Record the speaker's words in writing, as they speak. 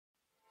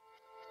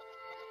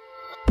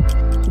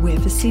We're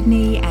for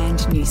Sydney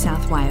and New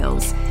South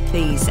Wales.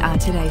 These are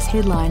today's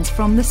headlines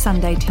from the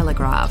Sunday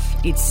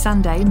Telegraph. It's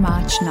Sunday,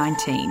 March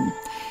 19.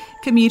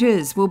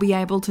 Commuters will be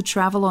able to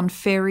travel on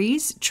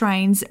ferries,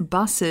 trains,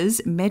 buses,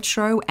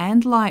 metro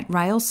and light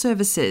rail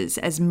services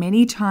as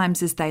many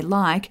times as they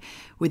like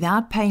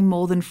without paying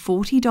more than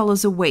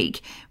 $40 a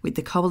week, with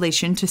the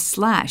coalition to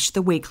slash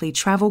the weekly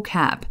travel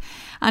cap.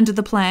 Under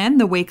the plan,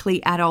 the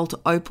weekly adult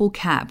Opal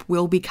cap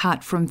will be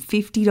cut from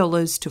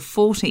 $50 to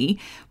 $40,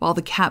 while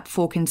the cap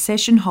for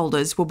concession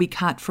holders will be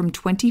cut from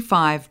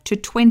 $25 to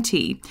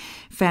 $20.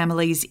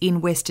 Families in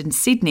Western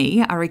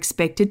Sydney are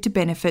expected to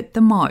benefit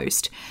the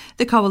most.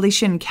 The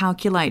coalition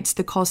calculates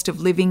the cost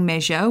of living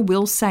measure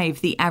will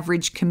save the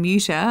average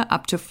commuter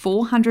up to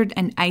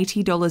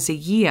 $480 a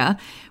year,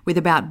 with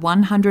about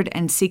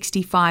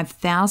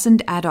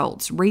 165,000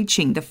 adults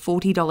reaching the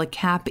 $40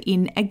 cap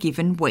in a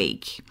given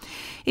week.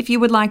 If you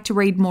would like to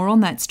read more on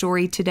that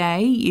story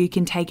today, you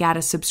can take out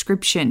a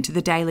subscription to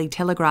the Daily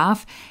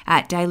Telegraph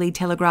at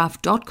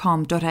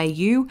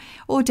dailytelegraph.com.au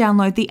or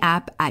download the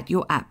app at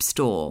your app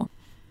store.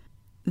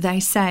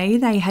 They say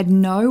they had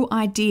no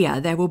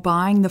idea they were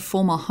buying the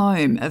former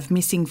home of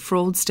missing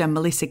fraudster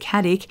Melissa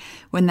Caddick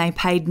when they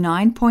paid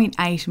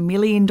 $9.8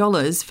 million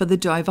for the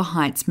Dover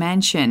Heights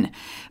mansion.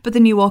 But the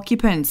new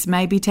occupants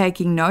may be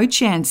taking no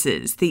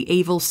chances the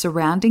evil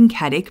surrounding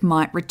Caddick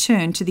might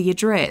return to the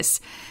address.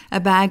 A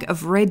bag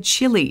of red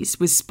chilies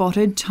was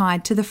spotted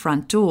tied to the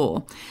front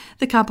door.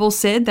 The couple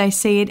said they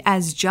see it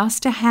as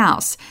just a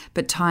house,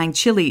 but tying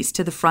chilies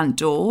to the front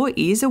door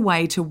is a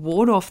way to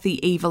ward off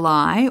the evil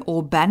eye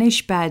or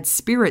banish bad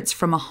spirits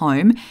from a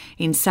home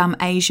in some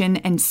Asian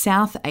and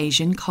South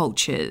Asian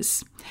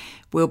cultures.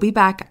 We'll be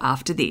back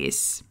after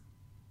this.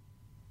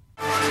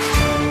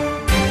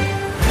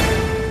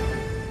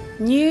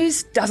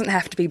 News doesn't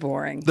have to be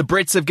boring. The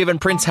Brits have given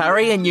Prince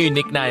Harry a new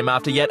nickname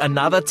after yet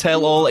another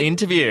tell-all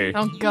interview.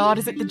 Oh God,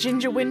 is it the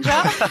Ginger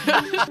Whinger?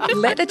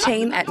 Let the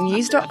team at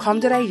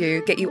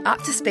news.com.au get you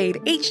up to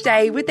speed each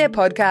day with their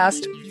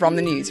podcast, From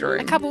the Newsroom.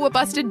 A couple were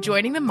busted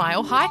joining the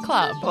Mile High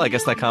Club. Well, I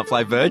guess they can't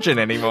fly Virgin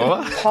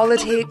anymore.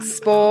 Politics,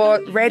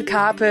 sport, red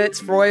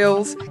carpets,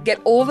 royals.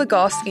 Get all the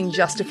goss in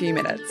just a few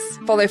minutes.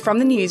 Follow From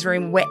the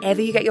Newsroom wherever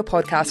you get your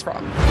podcast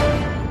from.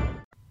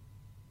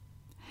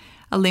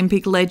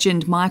 Olympic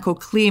legend Michael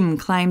Klim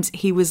claims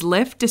he was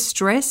left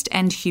distressed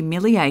and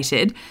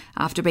humiliated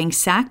after being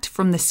sacked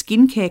from the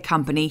skincare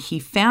company he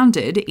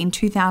founded in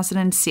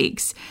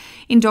 2006.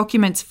 In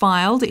documents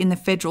filed in the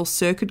Federal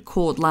Circuit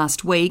Court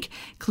last week,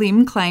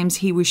 Klim claims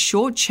he was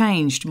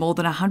shortchanged more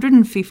than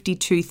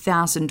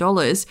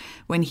 $152,000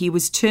 when he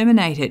was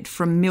terminated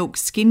from Milk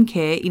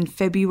Skincare in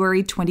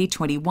February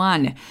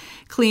 2021.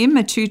 Klim,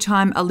 a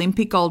two-time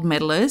Olympic gold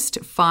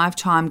medalist,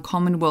 five-time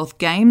Commonwealth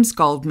Games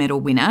gold medal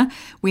winner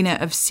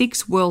of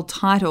 6 world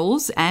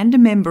titles and a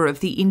member of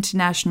the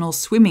International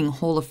Swimming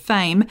Hall of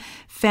Fame,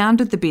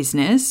 founded the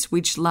business,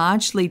 which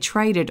largely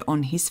traded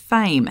on his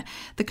fame.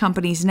 The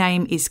company's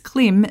name is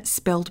Klim,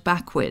 spelled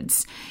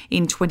backwards.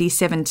 In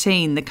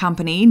 2017, the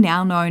company,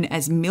 now known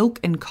as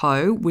Milk &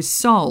 Co., was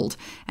sold,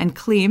 and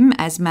Klim,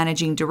 as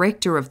managing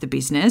director of the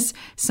business,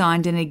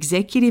 signed an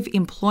executive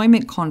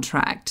employment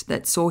contract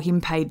that saw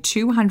him paid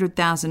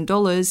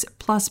 $200,000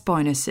 plus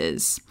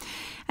bonuses.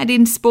 And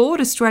in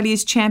sport,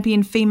 Australia's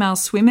champion female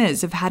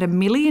swimmers have had $1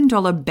 million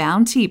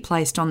bounty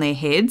placed on their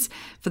heads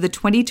for the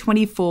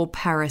 2024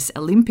 Paris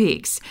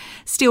Olympics.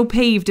 Still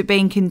peeved at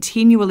being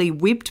continually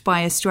whipped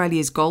by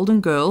Australia's Golden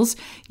Girls,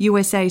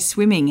 USA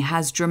Swimming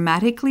has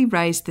dramatically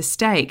raised the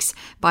stakes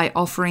by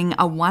offering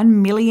a $1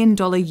 million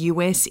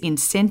US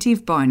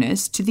incentive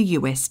bonus to the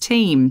US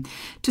team.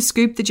 To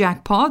scoop the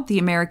jackpot, the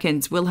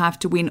Americans will have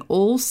to win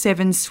all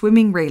 7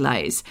 swimming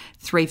relays,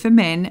 3 for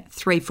men,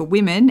 3 for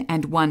women,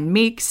 and 1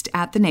 mixed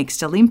at the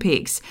next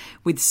Olympics,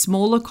 with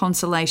smaller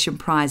consolation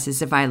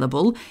prizes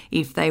available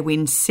if they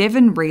win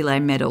 7 relay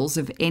medals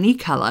of any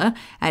colour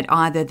at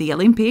either the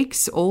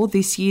Olympics or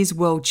this year's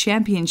World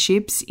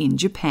Championships in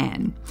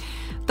Japan.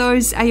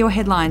 Those are your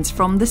headlines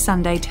from the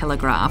Sunday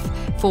Telegraph.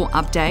 For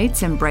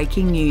updates and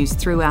breaking news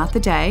throughout the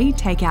day,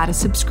 take out a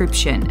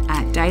subscription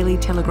at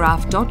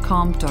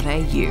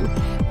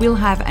dailytelegraph.com.au. We'll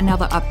have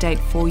another update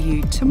for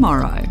you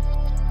tomorrow.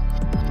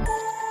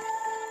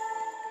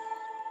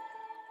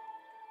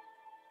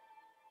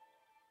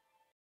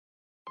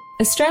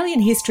 Australian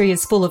history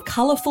is full of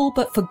colourful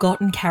but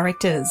forgotten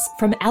characters,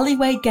 from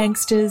alleyway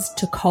gangsters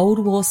to Cold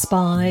War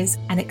spies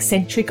and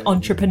eccentric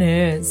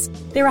entrepreneurs.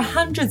 There are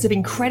hundreds of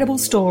incredible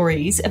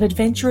stories of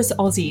adventurous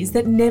Aussies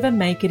that never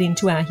make it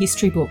into our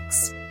history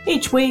books.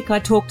 Each week I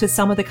talk to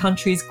some of the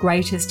country's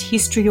greatest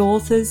history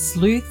authors,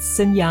 sleuths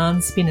and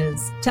yarn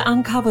spinners to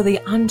uncover the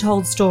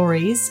untold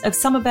stories of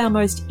some of our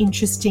most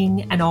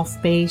interesting and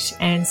offbeat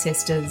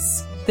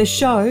ancestors. The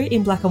show,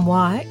 In Black and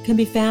White, can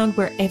be found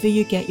wherever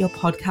you get your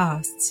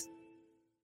podcasts.